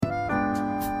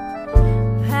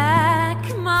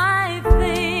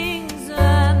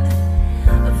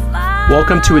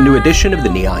Welcome to a new edition of the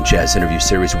Neon Jazz interview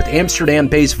series with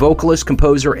Amsterdam-based vocalist,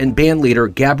 composer, and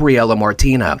bandleader Gabriela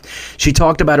Martina. She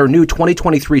talked about her new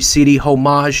 2023 CD,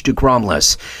 Hommage to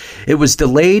Gromless. It was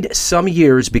delayed some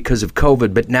years because of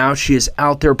COVID, but now she is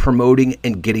out there promoting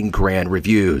and getting grand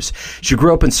reviews. She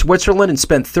grew up in Switzerland and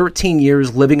spent 13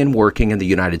 years living and working in the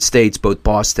United States, both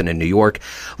Boston and New York,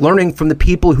 learning from the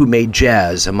people who made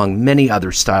jazz, among many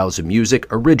other styles of music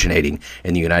originating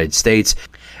in the United States,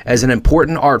 as an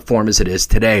important art form as it is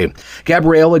today.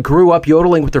 Gabriela grew up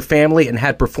yodeling with her family and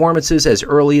had performances as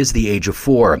early as the age of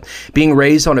 4. Being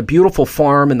raised on a beautiful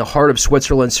farm in the heart of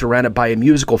Switzerland, surrounded by a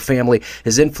musical family,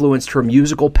 has influenced her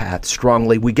musical path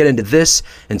strongly. We get into this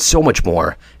and so much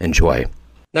more. Enjoy.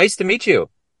 Nice to meet you.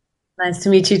 Nice to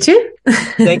meet you too.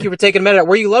 Thank you for taking a minute.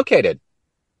 Where are you located?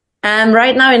 I'm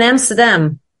right now in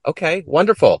Amsterdam. Okay,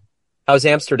 wonderful. How's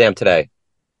Amsterdam today?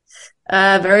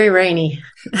 Very rainy.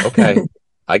 Okay.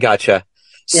 I gotcha.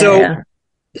 So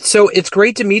it's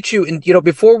great to meet you. And,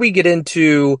 before we get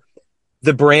into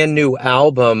the brand new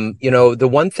album, the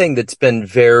one thing that's been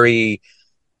very,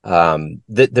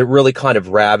 that really kind of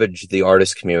ravaged the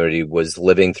artist community was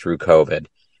living through COVID.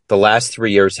 The last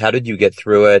 3 years, how did you get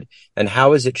through it? And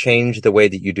how has it changed the way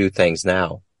that you do things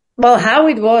now? Well, how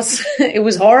it was, it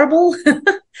was horrible.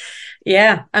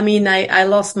 Yeah. I mean, I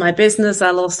lost my business.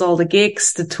 I lost all the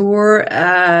gigs, the tour.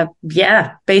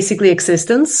 Basically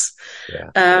existence. Yeah.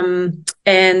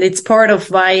 And it's part of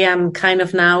why I'm kind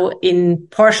of now in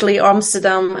partially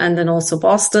Amsterdam and then also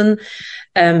Boston.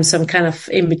 So I'm kind of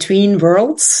in between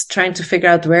worlds trying to figure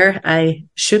out where I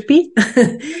should be.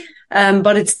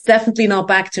 But it's definitely not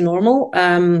back to normal.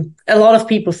 A lot of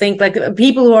people think, like,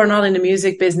 people who are not in the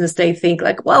music business, they think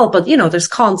like, well, but there's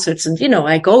concerts and,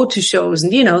 I go to shows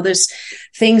and, there's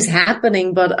things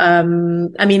happening. But, I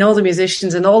mean, all the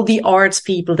musicians and all the arts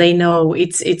people, they know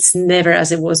it's never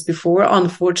as it was before,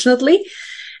 unfortunately.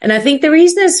 And I think the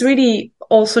reason is really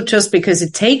also just because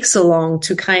it takes so long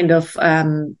to kind of,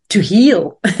 to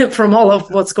heal from all of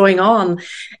what's going on.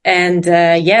 And,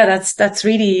 that's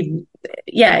really,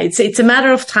 it's a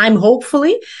matter of time,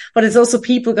 hopefully, but it's also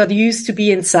people got used to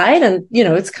be inside and,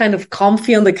 it's kind of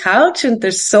comfy on the couch and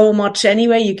there's so much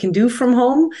anyway you can do from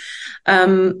home.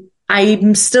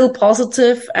 I'm still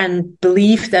positive and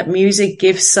believe that music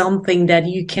gives something that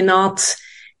you cannot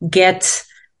get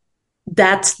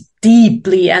that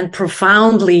deeply and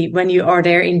profoundly when you are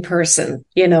there in person.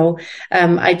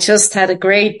 I just had a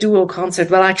great duo concert.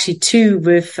 Well, actually 2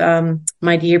 with,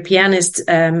 my dear pianist,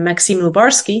 Maxime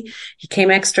Lubarsky. He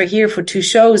came extra here for 2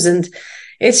 shows and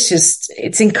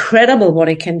it's incredible what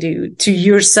it can do to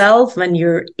yourself when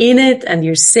you're in it and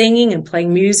you're singing and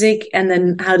playing music and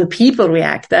then how the people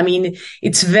react. I mean,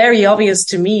 it's very obvious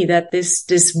to me that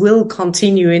this will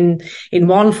continue in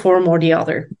one form or the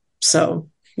other. So,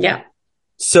 yeah.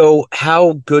 So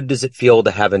how good does it feel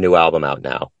to have a new album out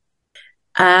now?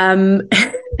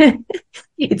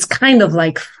 It's kind of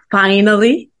like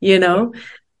finally,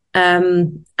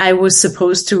 I was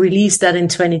supposed to release that in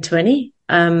 2020.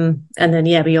 And then,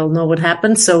 we all know what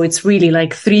happened. So it's really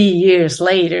like 3 years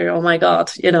later. Oh my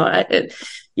God. A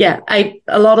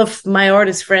lot of my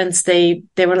artist friends, they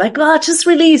were like, oh, just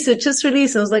release it.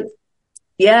 I was like,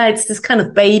 yeah, it's this kind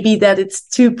of baby that it's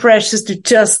too precious to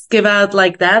just give out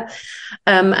like that.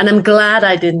 And I'm glad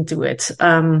I didn't do it.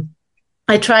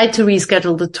 I tried to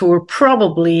reschedule the tour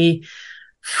probably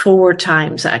 4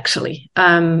 times actually.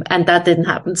 And that didn't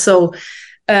happen. So,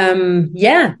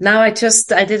 now I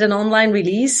did an online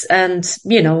release and,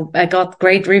 I got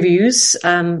great reviews.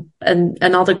 And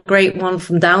another great one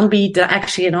from Downbeat,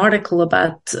 actually an article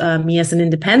about, me as an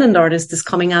independent artist is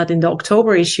coming out in the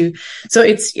October issue. So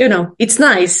it's, it's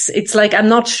nice. It's like, I'm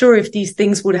not sure if these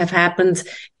things would have happened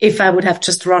if I would have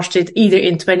just rushed it either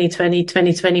in 2020,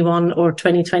 2021 or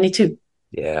 2022.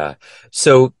 Yeah.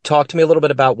 So talk to me a little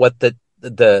bit about what the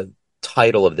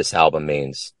title of this album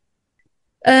means.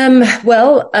 Homage,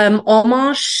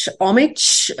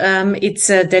 it's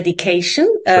a dedication,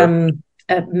 Sure.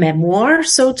 A memoir,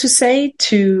 so to say,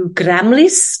 to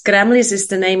Gremlis. Gremlis is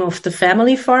the name of the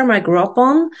family farm I grew up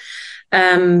on.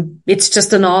 It's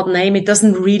just an odd name. It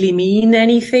doesn't really mean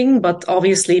anything, but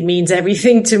obviously it means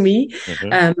everything to me.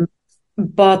 Mm-hmm.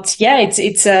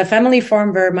 It's a family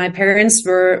farm where my parents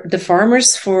were the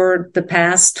farmers for the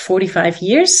past 45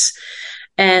 years.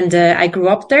 And I grew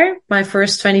up there my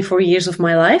first 24 years of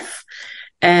my life.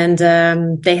 And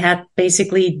they had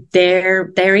basically their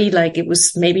dairy, like it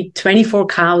was maybe 24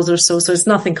 cows or so. So it's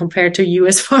nothing compared to a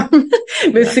US farm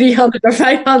with 300 or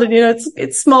 500. You know,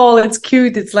 it's small, it's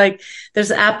cute. It's like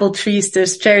there's apple trees,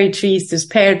 there's cherry trees, there's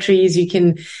pear trees. You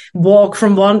can walk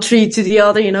from one tree to the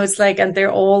other. You know, it's like, and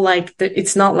they're all like,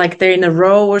 it's not like they're in a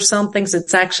row or something. So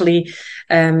it's actually,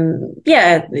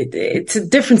 it's a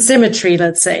different symmetry,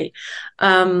 let's say.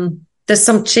 There's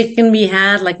some chicken we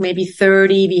had, like maybe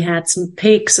 30. We had some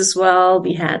pigs as well.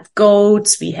 We had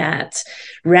goats. We had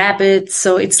rabbits.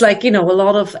 So it's like, you know, a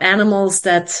lot of animals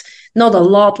that, not a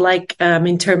lot, like,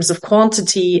 in terms of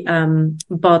quantity.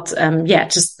 But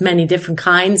just many different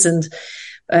kinds. And,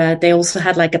 they also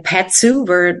had like a pet zoo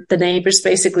where the neighbors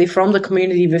basically from the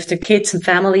community with their kids and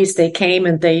families, they came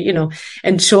and they, you know,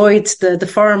 enjoyed the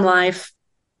farm life.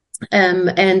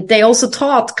 And they also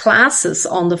taught classes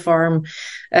on the farm,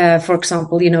 for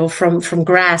example, you know, from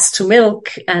grass to milk,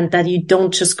 and that you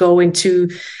don't just go into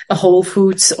a Whole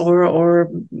Foods or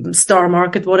Star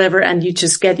Market, whatever, and you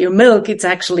just get your milk. It's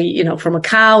actually, you know, from a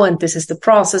cow, and this is the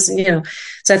process. And, you know,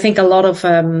 so I think a lot of,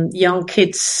 young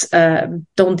kids,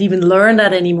 don't even learn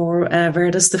that anymore.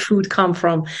 Where does the food come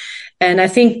from? And I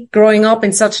think growing up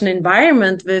in such an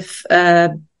environment with,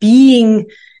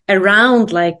 being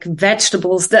around like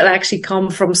vegetables that actually come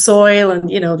from soil,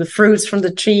 and, you know, the fruits from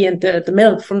the tree and the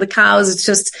milk from the cows.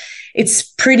 It's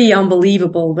pretty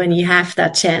unbelievable when you have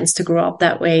that chance to grow up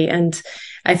that way. And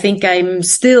I think I'm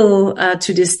still,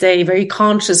 to this day, very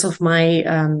conscious of my,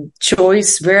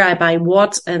 choice, where I buy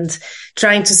what, and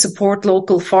trying to support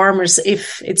local farmers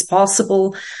if it's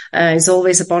possible. Is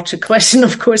always a budget question,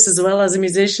 of course, as well as a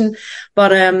musician.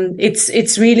 But,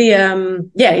 it's really,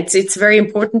 it's very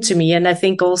important to me. And I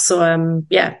think also,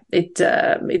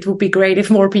 it would be great if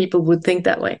more people would think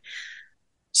that way.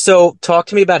 So talk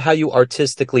to me about how you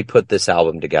artistically put this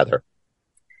album together.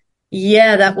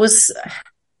 Yeah,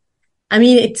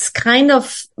 it's kind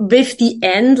of with the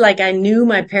end, like I knew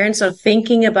my parents are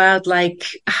thinking about like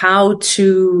how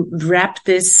to wrap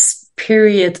this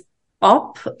period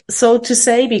up, so to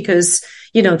say, because,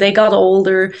 you know, they got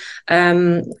older.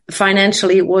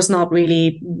 Financially, it was not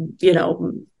really, you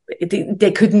know,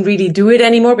 they couldn't really do it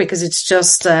anymore because it's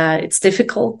just, it's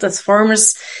difficult as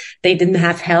farmers. They didn't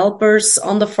have helpers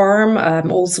on the farm,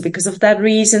 also because of that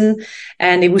reason.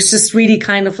 And it was just really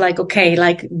kind of like, okay,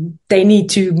 like they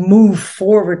need to move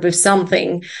forward with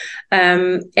something.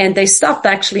 And they stopped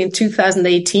actually in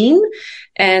 2018.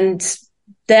 And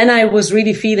then I was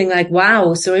really feeling like,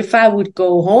 wow, so if I would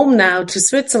go home now to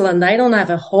Switzerland, I don't have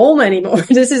a home anymore.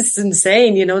 This is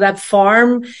insane. You know, that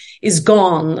farm is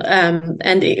gone.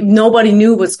 And nobody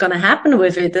knew what's going to happen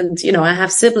with it. And, you know, I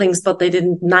have siblings, but they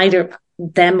didn't, neither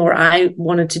them or I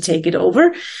wanted to take it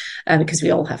over, because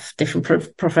we all have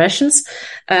different professions.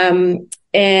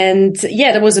 And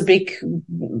yeah, there was a big,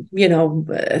 you know,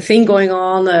 thing going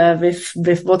on, with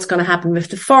what's going to happen with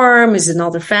the farm. Is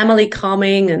another family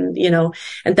coming? And, you know,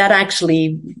 and that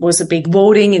actually was a big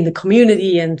voting in the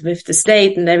community and with the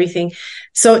state and everything.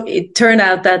 So it turned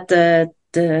out that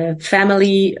the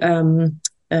family, a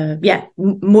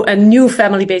new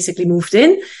family basically moved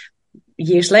in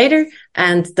years later,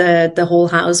 and the whole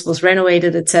house was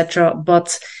renovated, etc.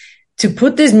 But to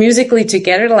put this musically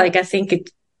together, like I think it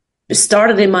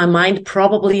started in my mind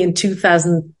probably in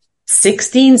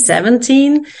 2016,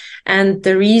 17. And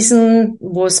the reason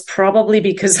was probably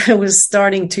because I was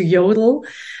starting to yodel,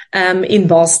 in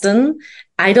Boston.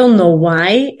 I don't know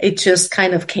why. It just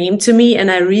kind of came to me, and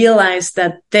I realized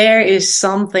that there is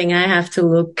something I have to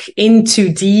look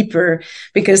into deeper,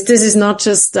 because this is not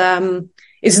just,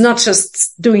 it's not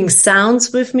just doing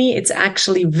sounds with me. It's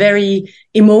actually very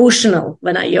emotional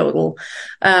when I yodel.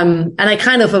 And I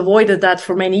kind of avoided that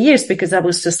for many years because I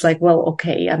was just like, well,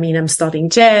 okay. I mean, I'm studying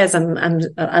jazz.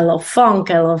 I love funk.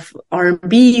 I love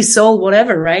R&B, soul,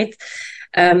 whatever. Right.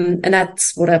 And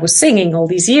that's what I was singing all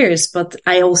these years. But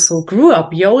I also grew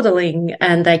up yodeling,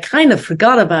 and I kind of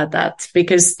forgot about that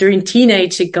because during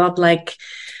teenage, it got like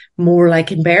more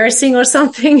like embarrassing or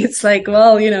something. It's like,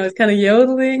 well, you know, it's kind of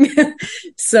yodeling.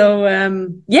 So,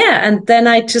 and then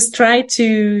I just tried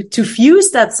to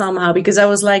fuse that somehow, because I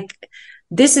was like,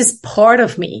 this is part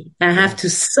of me. I have to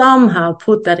somehow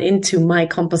put that into my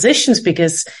compositions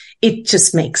because it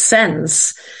just makes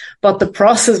sense. But the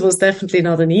process was definitely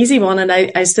not an easy one. And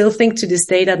I still think to this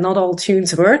day that not all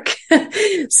tunes work.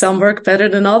 Some work better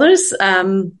than others.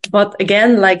 But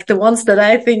again, like the ones that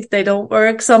I think they don't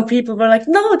work, some people were like,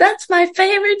 no, that's my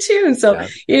favorite tune. So,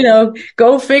 you know,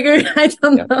 go figure. I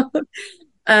don't know.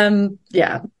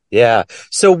 Yeah.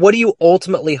 So what are you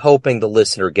ultimately hoping the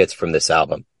listener gets from this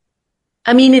album?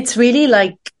 I mean, it's really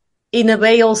like, in a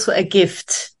way, also a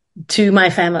gift, to my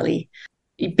family,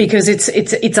 because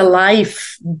it's a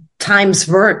lifetime's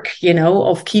work,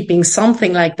 of keeping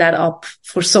something like that up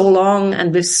for so long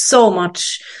and with so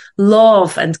much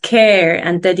love and care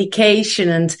and dedication,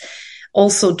 and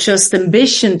also just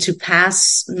ambition to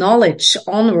pass knowledge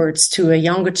onwards to a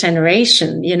younger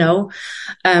generation,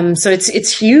 So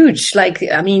it's huge. Like,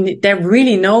 I mean, they're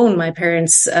really known, my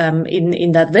parents,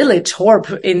 in that village, Horb,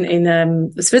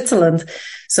 in Switzerland.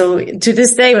 So to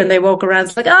this day, when they walk around,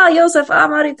 it's like, Josef,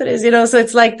 Marie-Therese, so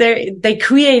it's like they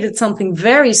created something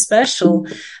very special.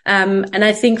 And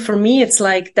I think for me, it's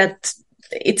like that,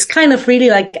 it's kind of really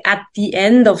like at the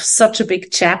end of such a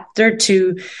big chapter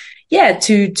to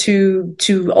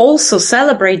also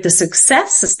celebrate the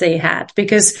successes they had,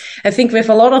 because I think with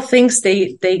a lot of things,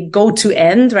 they go to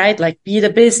end, right? Like, be it a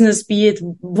business, be it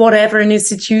whatever, an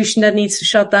institution that needs to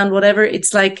shut down, whatever.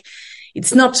 It's like,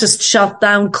 it's not just shut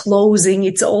down, closing.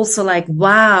 It's also like,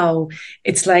 wow.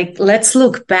 It's like, let's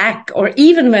look back. Or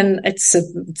even when it's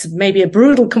maybe a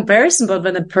brutal comparison, but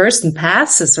when a person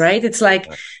passes, right? It's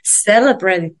like,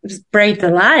 celebrate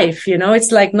the life,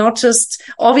 It's like, not just,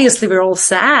 obviously we're all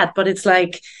sad, but it's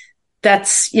like,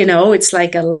 that's, it's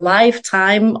like a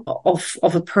lifetime of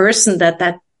a person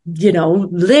that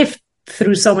lived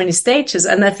through so many stages.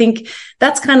 And I think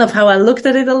that's kind of how I looked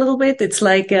at it a little bit. It's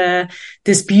like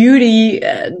this beauty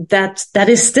that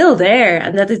is still there,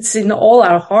 and that it's in all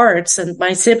our hearts, and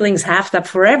my siblings have that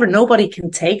forever. Nobody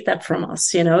can take that from us,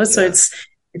 so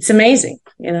it's amazing,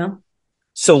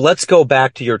 So let's go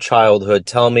back to your childhood.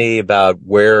 Tell me about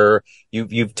where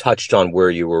you've touched on where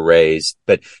you were raised,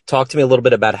 but talk to me a little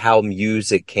bit about how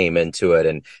music came into it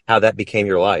and how that became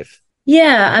your life.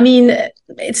 Yeah, I mean,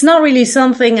 it's not really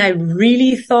something I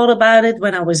really thought about it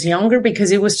when I was younger,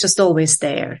 because it was just always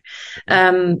there.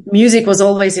 Music was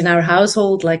always in our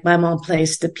household. Like, my mom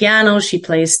plays the piano, she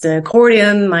plays the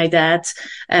accordion. My dad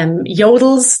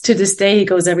yodels to this day. He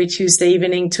goes every Tuesday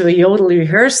evening to a yodel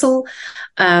rehearsal.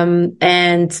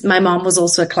 And my mom was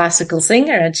also a classical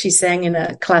singer, and she sang in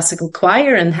a classical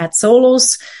choir and had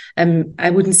solos. I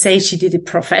wouldn't say she did it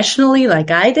professionally like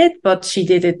I did, but she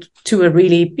did it to a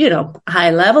really,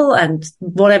 high level, and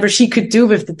whatever she could do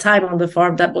with the time on the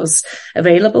farm that was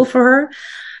available for her.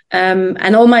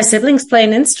 And all my siblings play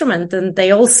an instrument, and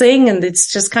they all sing, and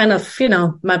it's just kind of,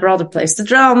 my brother plays the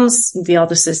drums, the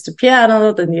other sister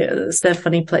piano, then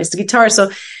Stephanie plays the guitar. So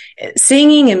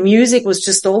singing and music was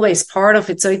just always part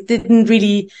of it. So it didn't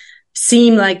really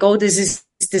seem like, this is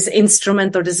this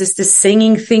instrument, or this is this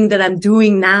singing thing that I'm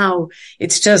doing now.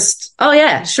 It's just,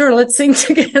 sure, let's sing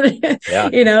together,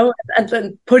 and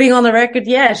then putting on a record.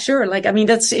 Yeah, sure. Like, I mean,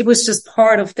 it was just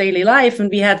part of daily life.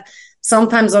 And we had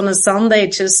sometimes on a Sunday,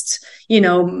 just,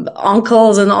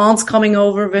 uncles and aunts coming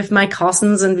over with my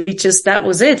cousins, and that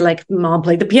was it. Like, mom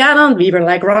played the piano, and we were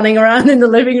like running around in the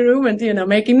living room and,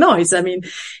 making noise. I mean,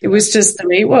 it was just the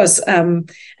way it was.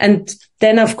 And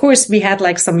then, of course, we had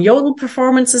like some yodel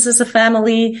performances as a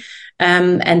family.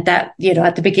 And that,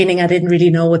 at the beginning, I didn't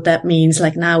really know what that means.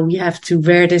 Like, now we have to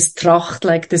wear this Tracht,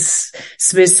 like this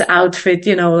Swiss outfit,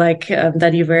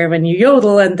 that you wear when you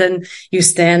yodel, and then you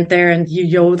stand there and you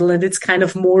yodel, and it's kind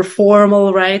of more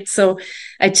formal, right? So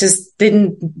I just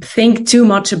didn't think too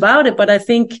much about it. But I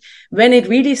think when it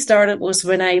really started was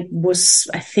when I was,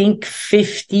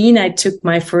 15, I took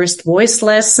my first voice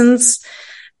lessons.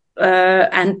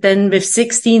 And then with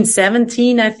 16,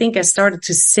 17, I think I started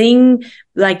to sing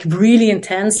like really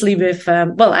intensely with,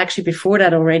 actually before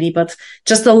that already, but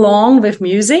just along with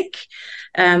music.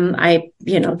 I,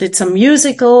 did some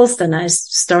musicals. Then I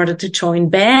started to join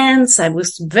bands. I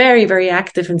was very, very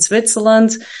active in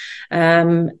Switzerland.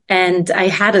 And I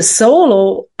had a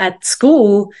solo at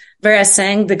school where I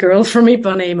sang The Girl from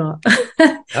Ipanema.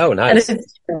 Oh, nice.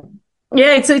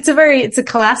 It's a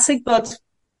classic, but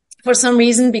for some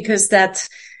reason, because that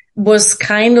was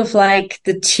kind of like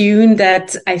the tune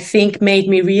that I think made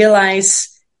me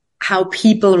realize how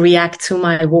people react to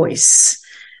my voice.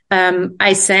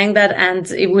 I sang that,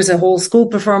 and it was a whole school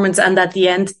performance. And at the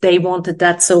end, they wanted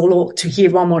that solo to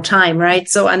hear one more time, right?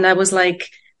 So, and I was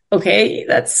like, okay,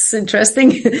 that's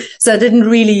interesting. So I didn't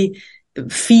really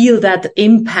feel that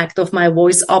impact of my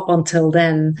voice up until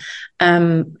then.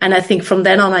 And I think from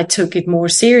then on, I took it more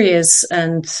serious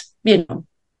and,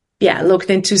 looked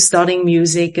into studying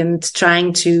music and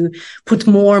trying to put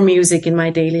more music in my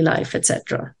daily life,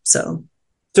 etc. So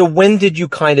when did you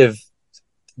kind of,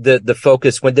 the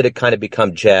focus, when did it kind of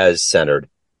become jazz centered?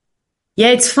 Yeah,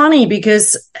 it's funny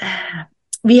because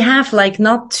we have like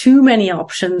not too many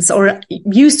options, or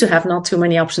used to have not too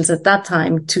many options at that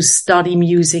time to study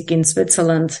music in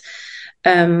Switzerland.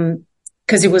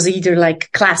 because it was either like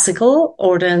classical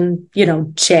or then,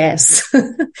 jazz.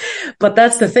 But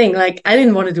that's the thing. Like, I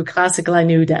didn't want to do classical. I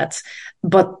knew that.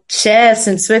 But jazz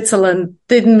in Switzerland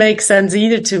didn't make sense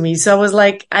either to me. So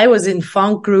I was in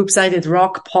funk groups. I did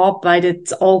rock, pop. I did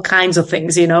all kinds of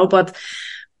things,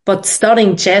 but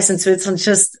studying jazz in Switzerland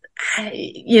just,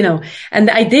 and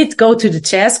I did go to the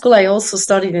jazz school. I also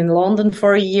studied in London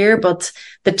for a year, but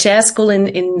the jazz school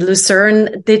in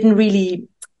Lucerne didn't really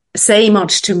say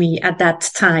much to me at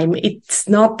that time. It's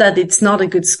not that it's not a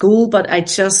good school, but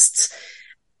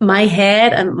my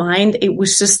head and mind, it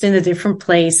was just in a different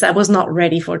place. I was not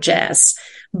ready for jazz.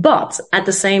 But at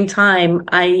the same time,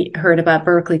 I heard about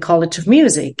Berklee College of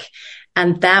Music.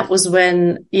 And that was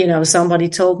when, somebody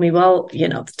told me, well,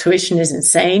 the tuition is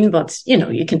insane, but,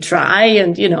 you can try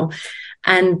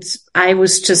and I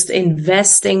was just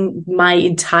investing my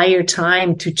entire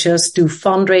time to just do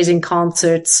fundraising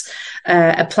concerts,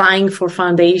 applying for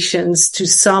foundations to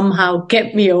somehow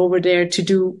get me over there to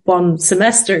do one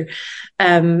semester.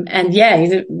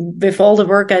 With all the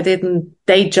work I did in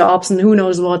day jobs and who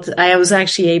knows what, I was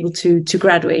actually able to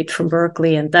graduate from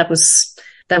Berklee. And that was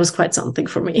quite something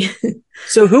for me.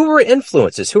 So who were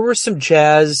influences? Who were some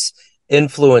jazz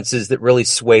influences that really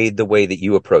swayed the way that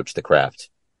you approach the craft?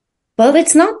 Well,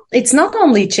 it's not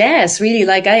only jazz, really.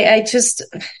 Like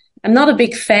I'm not a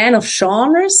big fan of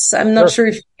genres. I'm not sure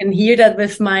if you can hear that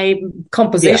with my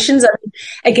compositions. Yeah.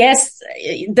 I guess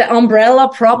the umbrella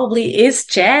probably is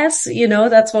jazz.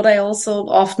 That's what I also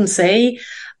often say.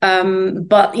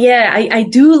 But yeah, I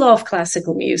do love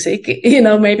classical music,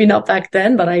 maybe not back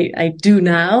then, but I do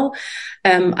now.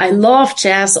 I love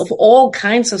jazz of all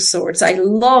kinds of sorts. I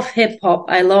love hip hop.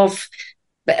 I love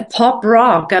pop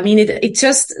rock. I mean, it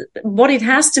just what it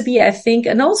has to be, I think,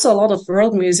 and also a lot of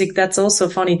world music. That's also a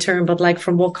funny term, but like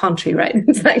from what country, right?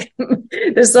 It's like,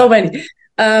 there's so many.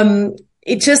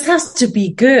 It just has to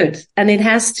be good, and it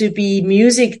has to be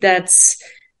music that's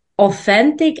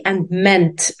authentic and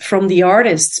meant from the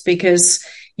artists, because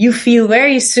you feel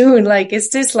very soon like, is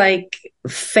this like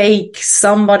fake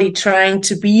somebody trying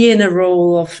to be in a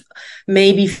role of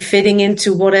maybe fitting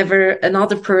into whatever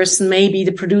another person, maybe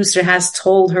the producer has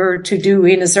told her to do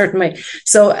in a certain way.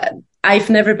 So I've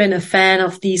never been a fan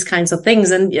of these kinds of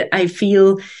things. And I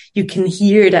feel you can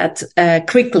hear that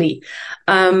quickly.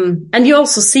 And you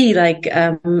also see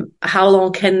how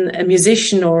long can a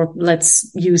musician, or let's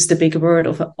use the big word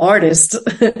of an artist,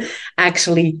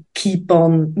 actually keep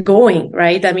on going,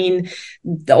 right? I mean,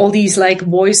 all these like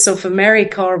Voice of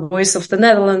America or Voice of the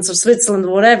Netherlands or Switzerland,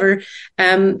 or whatever.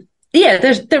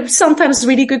 There's sometimes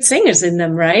really good singers in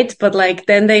them, right? But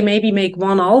then they maybe make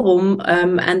one album,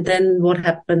 and then what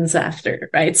happens after,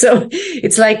 right? So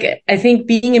it's I think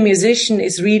being a musician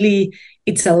is really,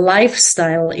 it's a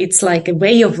lifestyle. It's like a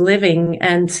way of living.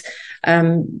 And,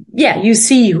 you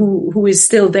see who is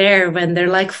still there when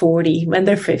they're 40, when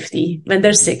they're 50, when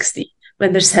they're 60,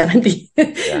 when they're 70,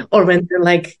 or when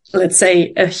they're let's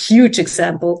say a huge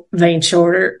example, Wayne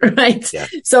Shorter, right? Yeah.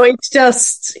 So it's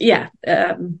just,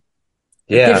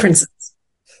 differences.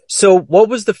 So what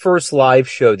was the first live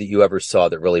show that you ever saw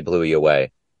that really blew you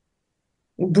away?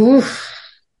 Oof.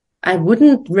 I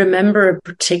wouldn't remember a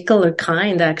particular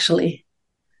kind, actually.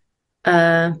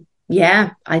 I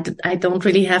don't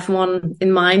really have one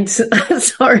in mind.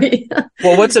 Sorry.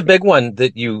 Well, what's a big one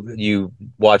that you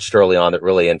watched early on that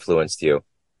really influenced you?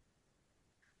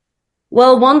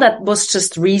 Well, one that was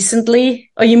just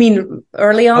recently. Oh, you mean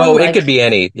early on? Oh, it could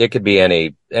be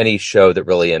any show that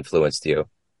really influenced you.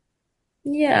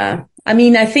 Yeah. I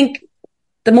mean, I think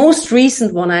the most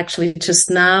recent one actually just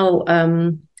now,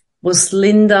 was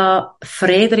Linda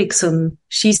Fredriksson.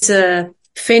 She's a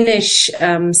Finnish,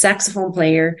 saxophone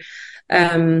player.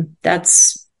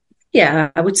 That's,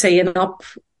 I would say an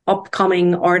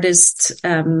upcoming artist,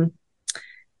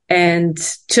 and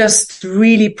just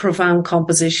really profound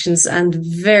compositions and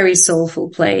very soulful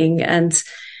playing. And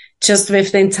just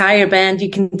with the entire band, you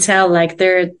can tell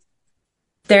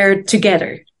they're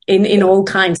together in all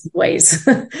kinds of ways.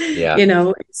 Yeah.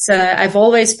 I've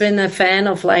always been a fan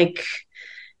of I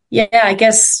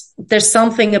guess there's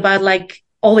something about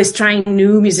always trying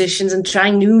new musicians and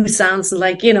trying new sounds and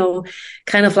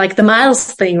kind of like the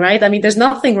Miles thing, right? I mean, there's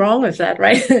nothing wrong with that,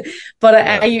 right? But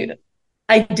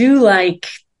I do like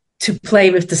to play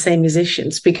with the same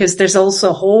musicians, because there's also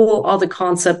a whole other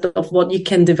concept of what you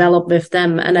can develop with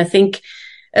them. And I think,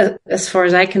 as far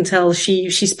as I can tell,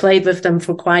 she's played with them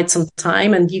for quite some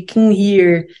time, and you can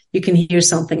hear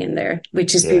something in there,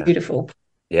 which is beautiful.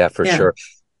 Yeah, for sure.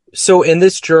 So in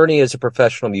this journey as a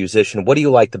professional musician, what do you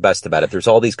like the best about it? There's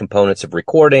all these components of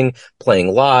recording,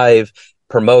 playing live,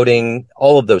 promoting,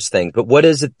 all of those things. But what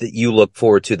is it that you look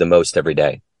forward to the most every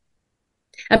day?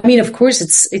 I mean, of course,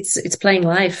 it's playing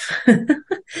live.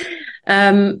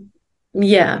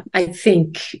 Yeah, I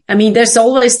think. I mean, there's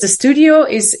always the studio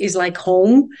is like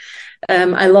home.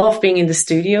 I love being in the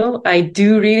studio. I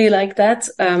do really like that.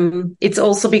 It's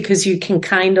also because you can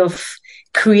kind of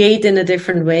create in a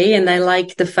different way. And I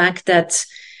like the fact that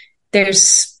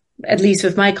there's, at least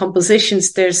with my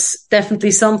compositions, there's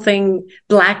definitely something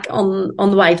black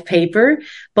on white paper,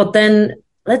 but then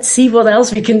let's see what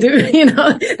else we can do.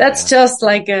 That's just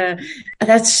like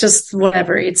that's just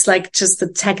whatever. It's like just a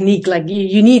technique. Like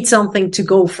you need something to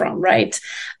go from, right?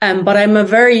 But I'm a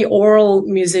very oral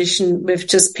musician with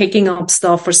just picking up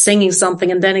stuff or singing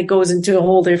something, and then it goes into a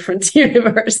whole different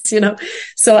universe,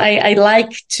 So I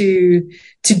like to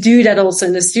do that also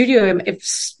in the studio.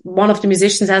 If one of the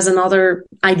musicians has another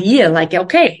idea, like,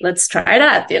 okay, let's try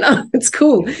that, it's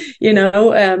cool,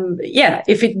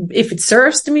 if it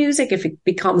serves the music, if it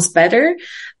becomes better,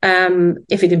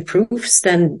 if it improves,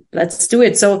 then let's do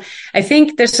it. So I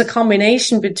think there's a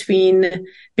combination between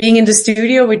being in the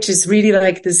studio, which is really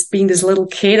like being this little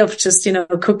kid of just,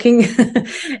 cooking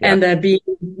and being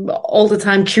all the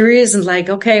time curious and like,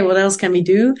 okay, what else can we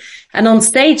do? And on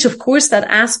stage, of course, that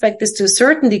aspect is to a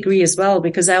certain degree as well,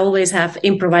 because I always have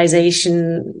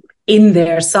improvisation in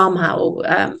there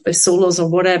somehow, with solos or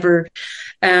whatever.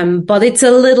 But it's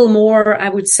a little more, I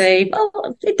would say,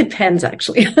 well, it depends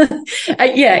actually.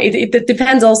 It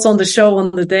depends also on the show,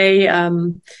 on the day.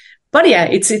 But yeah,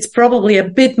 it's probably a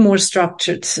bit more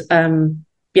structured.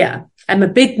 I'm a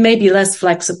bit maybe less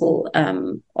flexible,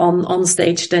 on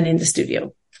stage than in the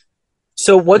studio.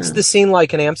 So what's the scene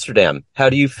like in Amsterdam? How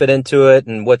do you fit into it?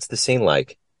 And what's the scene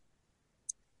like?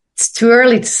 It's too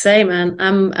early to say, man.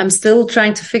 I'm still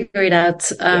trying to figure it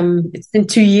out. It's been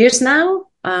 2 years now,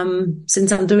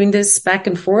 since I'm doing this back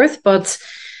and forth, but,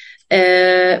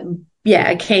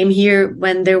 I came here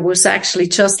when there was actually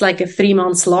just like a 3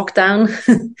 months lockdown.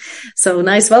 So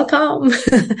nice welcome.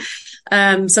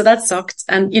 So that sucked.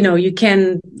 And, you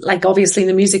can, like, obviously in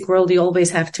the music world, you always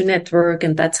have to network,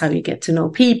 and that's how you get to know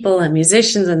people and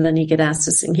musicians. And then you get asked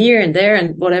to sing here and there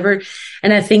and whatever.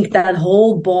 And I think that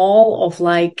whole ball of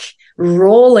like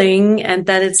rolling, and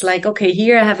that it's like, okay,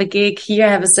 here I have a gig, here I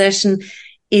have a session,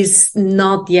 is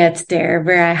not yet there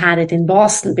where I had it in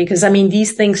Boston. Because I mean,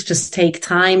 these things just take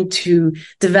time to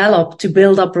develop, to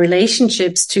build up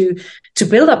relationships, to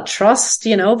build up trust,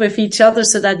 with each other,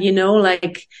 so that,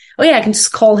 like, oh yeah, I can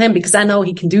just call him because I know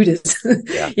he can do this.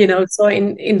 Yeah. So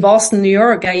in Boston, New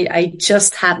York, I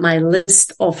just had my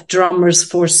list of drummers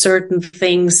for certain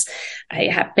things. I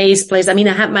had bass players. I mean,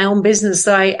 I had my own business,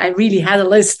 so I really had a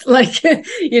list, like,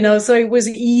 so it was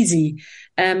easy.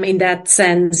 In that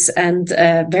sense, and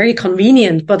very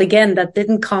convenient. But again, that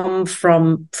didn't come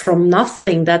from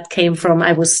nothing. That came from,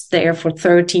 I was there for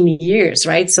 13 years,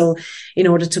 right? So in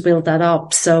order to build that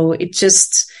up. So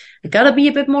I gotta be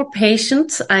a bit more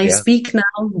patient. I speak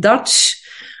now Dutch.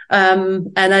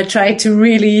 And I try to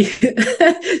really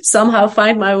somehow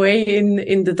find my way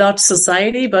in the Dutch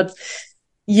society, but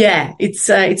yeah,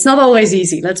 it's not always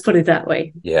easy. Let's put it that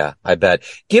way. Yeah, I bet.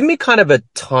 Give me kind of a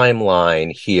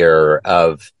timeline here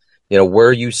of,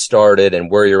 where you started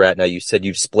and where you're at now. You said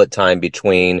you've split time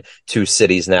between two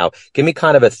cities now. Give me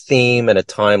kind of a theme and a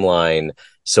timeline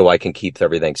so I can keep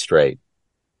everything straight.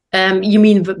 You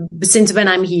mean since when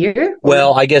I'm here?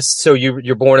 Well, I guess so.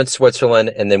 You're born in Switzerland,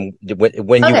 and then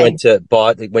when you went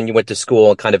to school,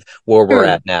 and kind of where we're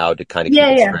at now to kind of keep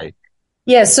it straight.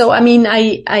 Yeah. So, I mean,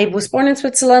 I was born in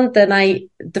Switzerland. Then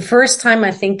the first time I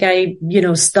think I,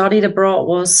 studied abroad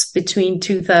was between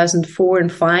 2004 and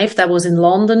 2005. That was in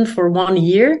London for 1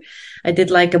 year. I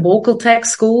did like a vocal tech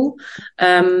school.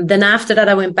 Then after that,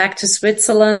 I went back to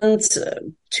Switzerland,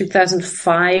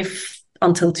 2005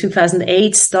 until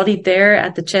 2008, studied there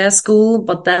at the jazz school.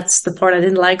 But that's the part I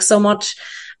didn't like so much.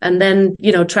 And then,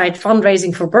 tried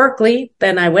fundraising for Berkeley.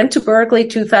 Then I went to Berkeley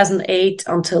 2008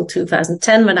 until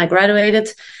 2010 when I graduated.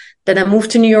 Then I moved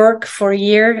to New York for a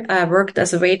year. I worked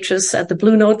as a waitress at the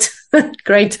Blue Note.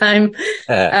 Great time.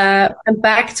 And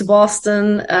back to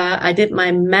Boston. I did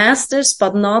my master's,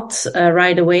 but not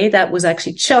right away. That was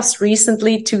actually just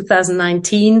recently,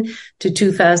 2019 to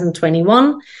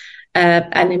 2021.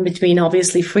 And in between,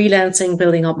 obviously freelancing,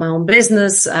 building up my own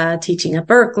business, teaching at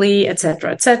Berkeley, et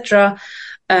cetera.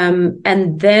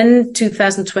 And then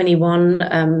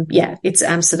 2021, it's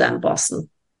Amsterdam, Boston.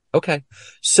 Okay.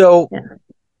 So,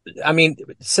 I mean,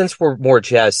 since we're more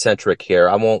jazz centric here,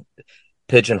 I won't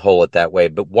pigeonhole it that way,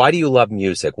 but why do you love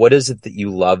music? What is it that you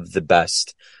love the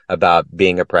best about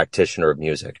being a practitioner of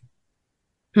music?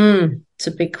 It's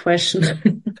a big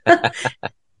question.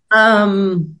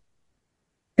 Because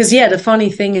the funny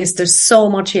thing is there's so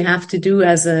much you have to do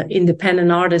as an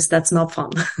independent artist that's not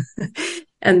fun.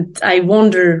 And I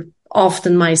wonder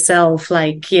often myself,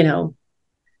 like, you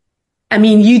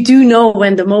do know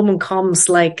when the moment comes,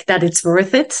 like, that it's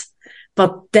worth it.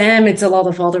 But damn, it's a lot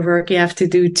of other work you have to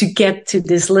do to get to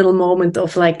this little moment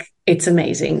of, like, it's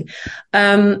amazing.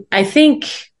 I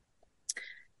think,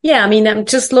 I'm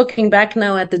just looking back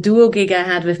now at the duo gig I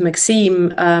had with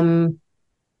Maxime.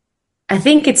 I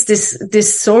think it's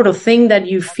this sort of thing that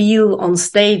you feel on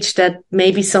stage that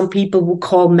maybe some people would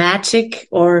call magic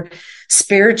or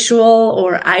spiritual,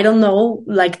 or I don't know,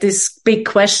 like this big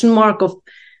question mark of,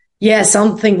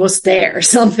 something was there,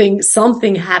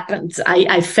 something happened.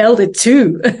 I felt it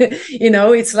too.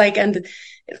 It's like, and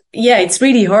it's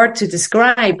really hard to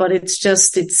describe, but it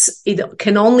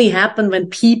can only happen when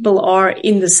people are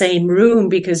in the same room,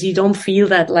 because you don't feel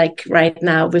that, like, right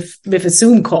now with a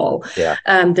Zoom call. Yeah.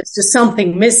 There's just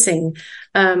something missing.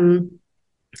 And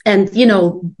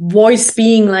voice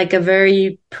being like a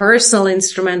very personal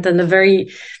instrument and a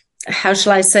very, how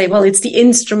shall I say? Well, it's the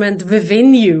instrument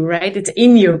within you, right? It's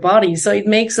in your body. So it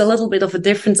makes a little bit of a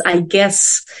difference, I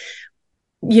guess,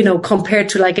 compared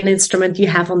to like an instrument you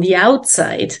have on the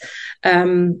outside.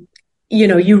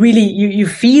 You really, you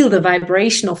feel the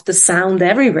vibration of the sound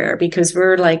everywhere, because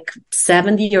we're like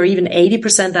 70 or even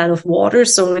 80% out of water.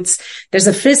 So there's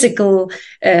a physical,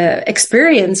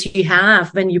 experience you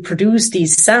have when you produce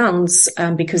these sounds,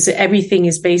 because everything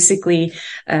is basically,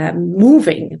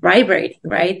 moving, vibrating,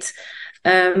 right?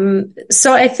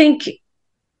 So I think,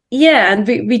 and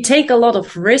we take a lot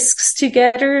of risks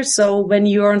together. So when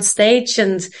you're on stage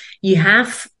and you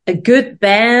have a good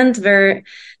band where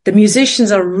the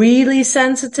musicians are really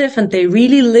sensitive and they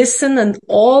really listen, and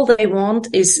all they want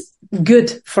is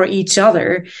good for each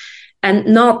other, and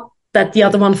not that the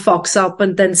other one fucks up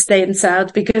and then stands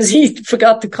out because he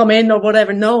forgot to come in or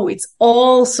whatever. No, it's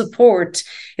all support.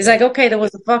 It's like, okay, there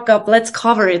was a fuck up. Let's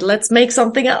cover it. Let's make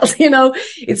something else.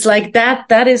 It's like that.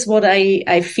 That is what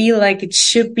I feel like it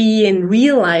should be in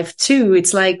real life too.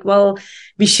 It's like, well,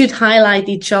 we should highlight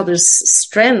each other's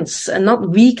strengths and not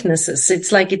weaknesses.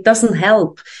 It's like, it doesn't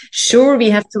help. Sure, we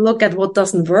have to look at what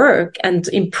doesn't work and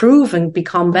improve and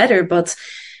become better, but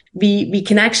we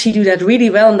can actually do that really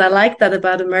well. And I like that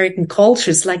about American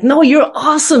culture. It's like, no, you're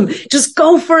awesome. Just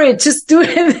go for it. Just do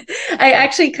it. I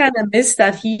actually kind of miss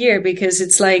that here, because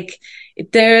it's like,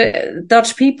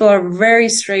 Dutch people are very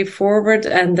straightforward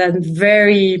and then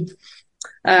very,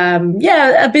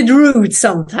 a bit rude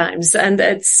sometimes. And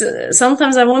it's,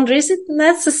 sometimes I wonder, is it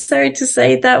necessary to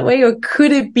say it that way, or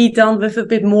could it be done with a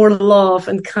bit more love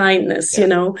and kindness,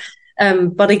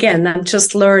 But again, I'm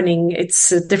just learning.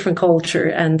 It's a different culture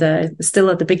and, still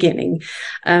at the beginning.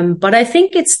 But I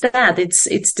think it's that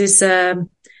it's this,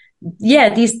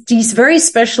 these very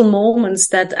special moments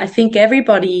that I think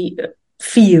everybody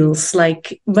feels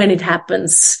like when it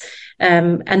happens.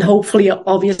 And hopefully,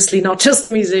 obviously not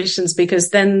just musicians, because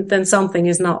then something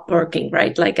is not working,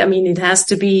 right? Like, I mean, it has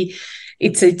to be,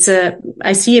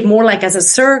 I see it more like as a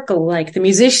circle, like the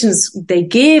musicians, they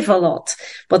give a lot,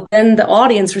 but then the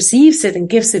audience receives it and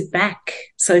gives it back.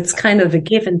 So it's kind of a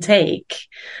give and take.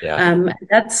 Yeah.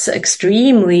 That's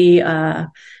extremely,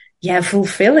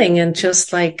 fulfilling and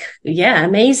just like,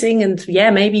 amazing. And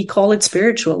maybe call it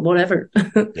spiritual, whatever.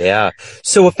 Yeah.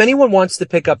 So if anyone wants to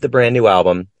pick up the brand new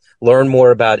album, learn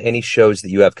more about any shows that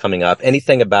you have coming up,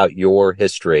 anything about your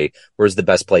history, where's the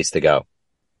best place to go?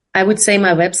 I would say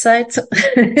my website.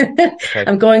 Okay.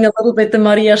 I'm going a little bit the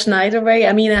Maria Schneider way.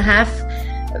 I mean, I have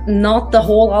not the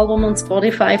whole album on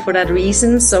Spotify for that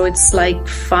reason. So it's like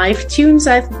 5 tunes,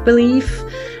 I believe,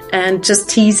 and just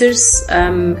teasers.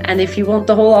 And if you want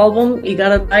the whole album, you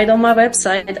gotta buy it on my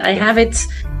website. I have it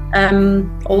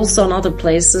also on other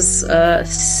places.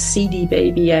 CD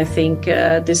Baby, I think,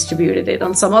 distributed it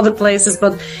on some other places.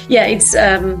 But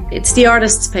it's the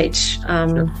artist's page.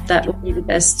 That would be the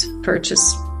best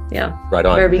purchase. Yeah. Right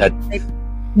on. Where we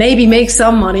maybe make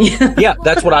some money. Yeah,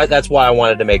 that's why I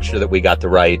wanted to make sure that we got the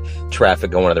right traffic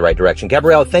going in the right direction.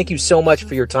 Gabriela, thank you so much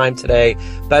for your time today.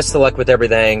 Best of luck with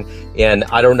everything. And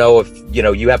I don't know if,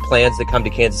 you have plans to come to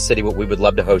Kansas City, but we would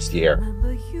love to host you here.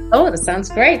 Oh, that sounds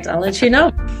great. I'll let you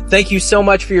know. Thank you so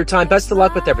much for your time. Best of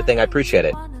luck with everything. I appreciate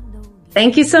it.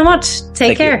 Thank you so much.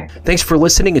 Take care. Thanks for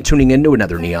listening and tuning in to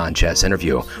another Neon Jazz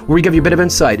interview, where we give you a bit of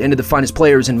insight into the finest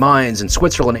players and minds in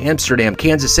Switzerland, Amsterdam,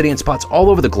 Kansas City, and spots all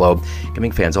over the globe, giving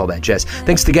fans all that jazz.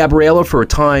 Thanks to Gabriela for her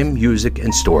time, music,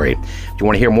 and story. If you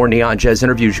want to hear more Neon Jazz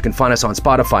interviews, you can find us on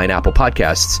Spotify and Apple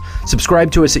Podcasts.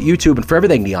 Subscribe to us at YouTube, and for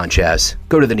everything Neon Jazz,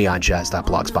 go to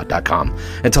theneonjazz.blogspot.com.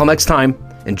 Until next time,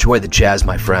 enjoy the jazz,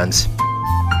 my friends.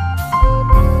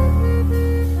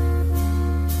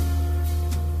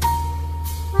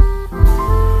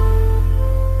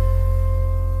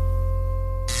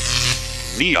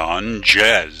 Neon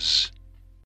Jazz.